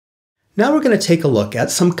Now we're going to take a look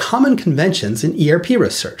at some common conventions in ERP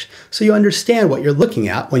research, so you understand what you're looking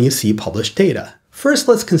at when you see published data. First,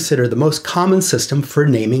 let's consider the most common system for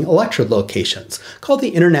naming electrode locations, called the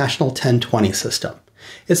International 1020 system.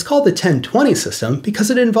 It's called the 1020 system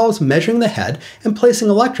because it involves measuring the head and placing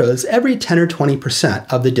electrodes every 10 or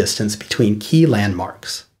 20% of the distance between key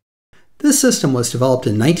landmarks. This system was developed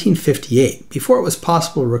in 1958 before it was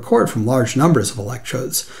possible to record from large numbers of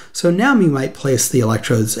electrodes, so now we might place the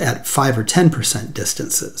electrodes at 5 or 10%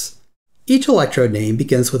 distances. Each electrode name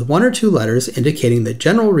begins with one or two letters indicating the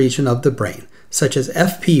general region of the brain, such as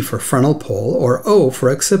FP for frontal pole or O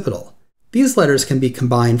for occipital. These letters can be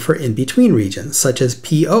combined for in-between regions, such as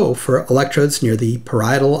PO for electrodes near the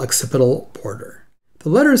parietal-occipital border. The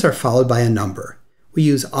letters are followed by a number. We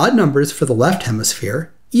use odd numbers for the left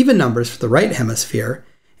hemisphere, even numbers for the right hemisphere,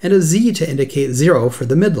 and a Z to indicate 0 for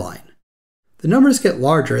the midline. The numbers get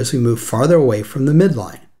larger as we move farther away from the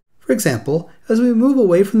midline. For example, as we move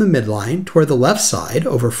away from the midline toward the left side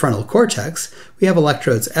over frontal cortex, we have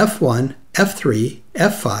electrodes F1, F3,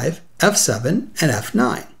 F5, F7, and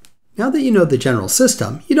F9. Now that you know the general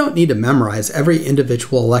system, you don't need to memorize every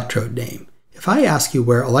individual electrode name. If I ask you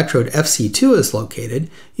where electrode FC2 is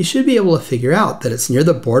located, you should be able to figure out that it's near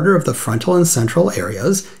the border of the frontal and central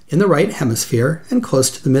areas, in the right hemisphere, and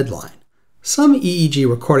close to the midline. Some EEG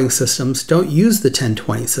recording systems don't use the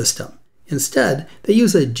 1020 system. Instead, they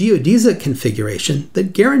use a geodesic configuration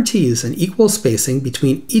that guarantees an equal spacing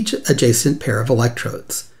between each adjacent pair of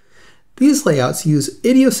electrodes. These layouts use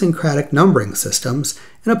idiosyncratic numbering systems,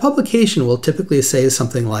 and a publication will typically say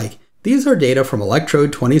something like, "These are data from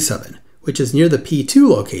electrode 27, which is near the P2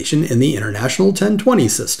 location in the International 1020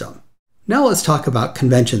 system." Now let's talk about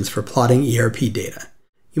conventions for plotting ERP data.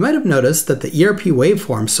 You might have noticed that the ERP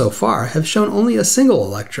waveforms so far have shown only a single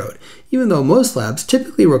electrode, even though most labs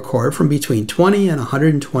typically record from between 20 and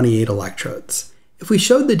 128 electrodes. If we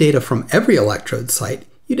showed the data from every electrode site,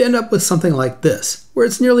 you'd end up with something like this, where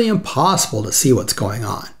it's nearly impossible to see what's going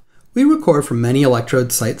on. We record from many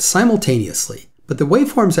electrode sites simultaneously, but the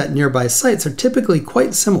waveforms at nearby sites are typically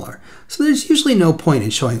quite similar, so there's usually no point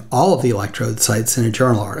in showing all of the electrode sites in a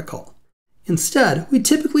journal article. Instead, we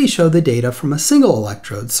typically show the data from a single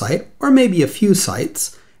electrode site, or maybe a few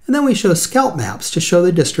sites, and then we show scalp maps to show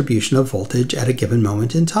the distribution of voltage at a given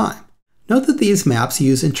moment in time. Note that these maps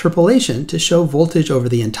use interpolation to show voltage over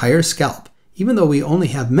the entire scalp, even though we only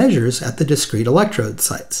have measures at the discrete electrode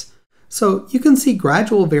sites. So you can see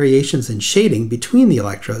gradual variations in shading between the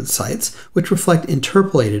electrode sites, which reflect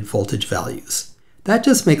interpolated voltage values. That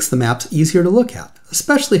just makes the maps easier to look at,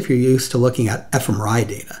 especially if you're used to looking at fMRI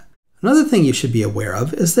data. Another thing you should be aware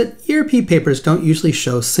of is that ERP papers don't usually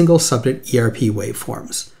show single-subject ERP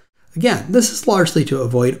waveforms. Again, this is largely to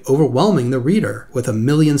avoid overwhelming the reader with a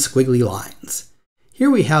million squiggly lines. Here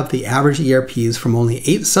we have the average ERPs from only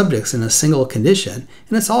 8 subjects in a single condition,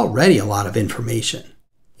 and it's already a lot of information.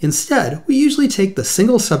 Instead, we usually take the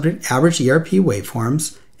single-subject average ERP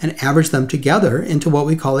waveforms and average them together into what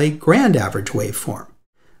we call a grand average waveform.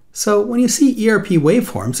 So when you see ERP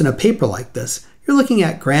waveforms in a paper like this, you're looking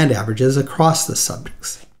at grand averages across the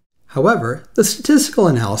subjects. However, the statistical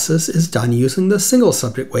analysis is done using the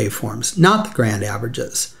single-subject waveforms, not the grand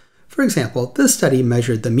averages. For example, this study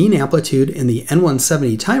measured the mean amplitude in the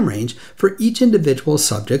N170 time range for each individual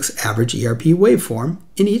subject's average ERP waveform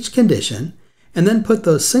in each condition, and then put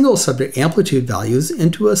those single-subject amplitude values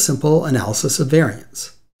into a simple analysis of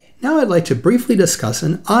variance. Now I'd like to briefly discuss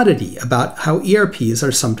an oddity about how ERPs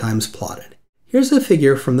are sometimes plotted. Here's a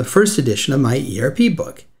figure from the first edition of my ERP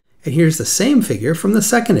book, and here's the same figure from the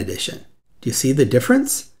second edition. Do you see the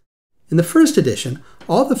difference? In the first edition,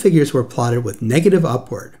 all the figures were plotted with negative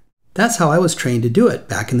upward. That's how I was trained to do it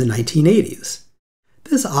back in the 1980s.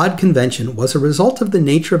 This odd convention was a result of the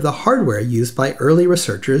nature of the hardware used by early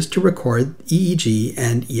researchers to record EEG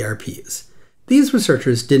and ERPs. These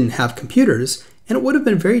researchers didn't have computers, and it would have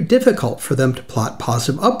been very difficult for them to plot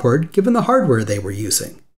positive upward given the hardware they were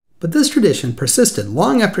using. But this tradition persisted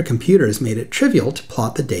long after computers made it trivial to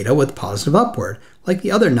plot the data with positive upward, like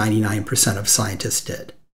the other 99% of scientists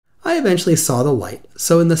did. I eventually saw the light,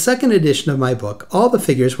 so in the second edition of my book, all the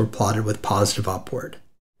figures were plotted with positive upward.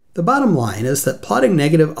 The bottom line is that plotting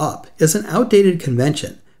negative up is an outdated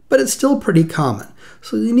convention, but it's still pretty common,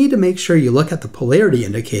 so you need to make sure you look at the polarity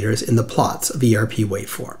indicators in the plots of ERP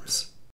waveforms.